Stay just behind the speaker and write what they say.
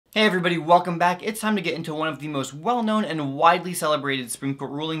Hey everybody, welcome back. It's time to get into one of the most well-known and widely celebrated Supreme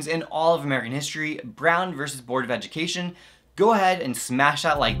Court rulings in all of American history, Brown versus Board of Education. Go ahead and smash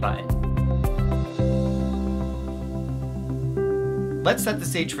that like button. Let's set the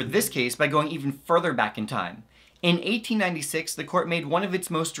stage for this case by going even further back in time. In 1896, the court made one of its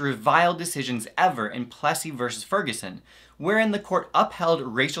most reviled decisions ever in Plessy versus Ferguson, wherein the court upheld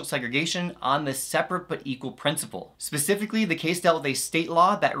racial segregation on the separate but equal principle. Specifically, the case dealt with a state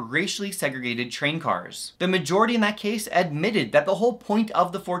law that racially segregated train cars. The majority in that case admitted that the whole point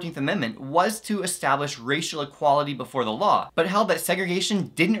of the 14th Amendment was to establish racial equality before the law, but held that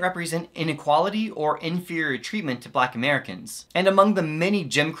segregation didn't represent inequality or inferior treatment to Black Americans. And among the many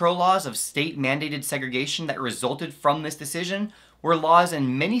Jim Crow laws of state-mandated segregation that resulted from this decision were laws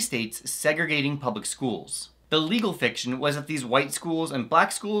in many states segregating public schools. The legal fiction was that these white schools and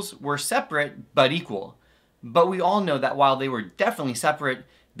black schools were separate but equal. But we all know that while they were definitely separate,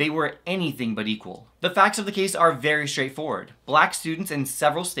 they were anything but equal. The facts of the case are very straightforward. Black students in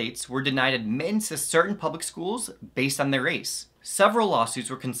several states were denied admittance to certain public schools based on their race. Several lawsuits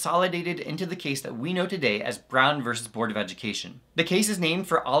were consolidated into the case that we know today as Brown versus Board of Education. The case is named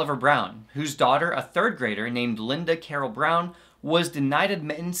for Oliver Brown, whose daughter, a third grader named Linda Carroll Brown, was denied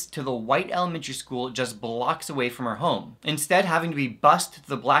admittance to the white elementary school just blocks away from her home, instead having to be bused to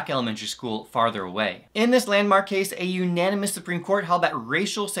the black elementary school farther away. In this landmark case, a unanimous Supreme Court held that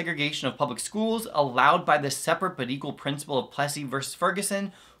racial segregation of public schools allowed by the separate but equal principle of Plessy versus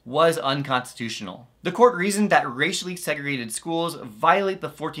Ferguson was unconstitutional. The court reasoned that racially segregated schools violate the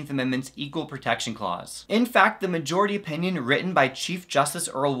 14th Amendment's Equal Protection Clause. In fact, the majority opinion written by Chief Justice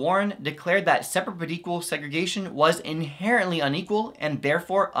Earl Warren declared that separate but equal segregation was inherently unequal and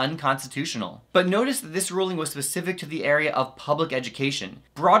therefore unconstitutional. But notice that this ruling was specific to the area of public education.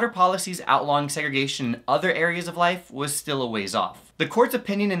 Broader policies outlawing segregation in other areas of life was still a ways off. The court's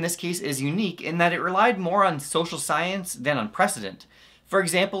opinion in this case is unique in that it relied more on social science than on precedent. For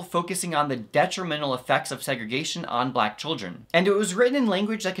example, focusing on the detrimental effects of segregation on black children. And it was written in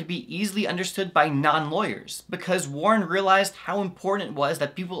language that could be easily understood by non-lawyers, because Warren realized how important it was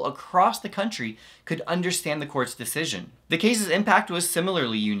that people across the country could understand the court's decision. The case's impact was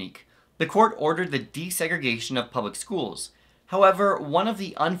similarly unique. The court ordered the desegregation of public schools. However, one of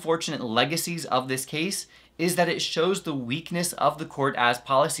the unfortunate legacies of this case is that it shows the weakness of the court as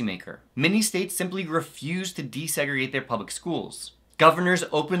policymaker. Many states simply refused to desegregate their public schools. Governors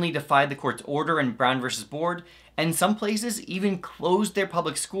openly defied the court's order in Brown versus Board, and some places even closed their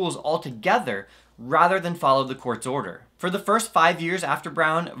public schools altogether rather than follow the court's order. For the first 5 years after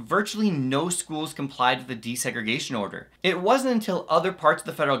Brown, virtually no schools complied with the desegregation order. It wasn't until other parts of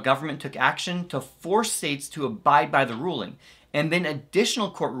the federal government took action to force states to abide by the ruling, and then additional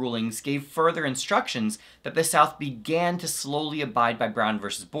court rulings gave further instructions that the South began to slowly abide by Brown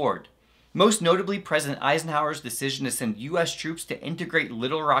versus Board. Most notably, President Eisenhower's decision to send U.S. troops to integrate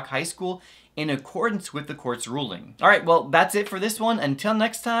Little Rock High School in accordance with the court's ruling. Alright, well, that's it for this one. Until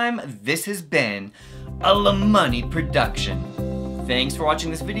next time, this has been a LaMoney production. Thanks for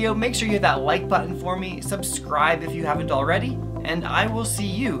watching this video. Make sure you hit that like button for me, subscribe if you haven't already, and I will see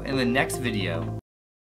you in the next video.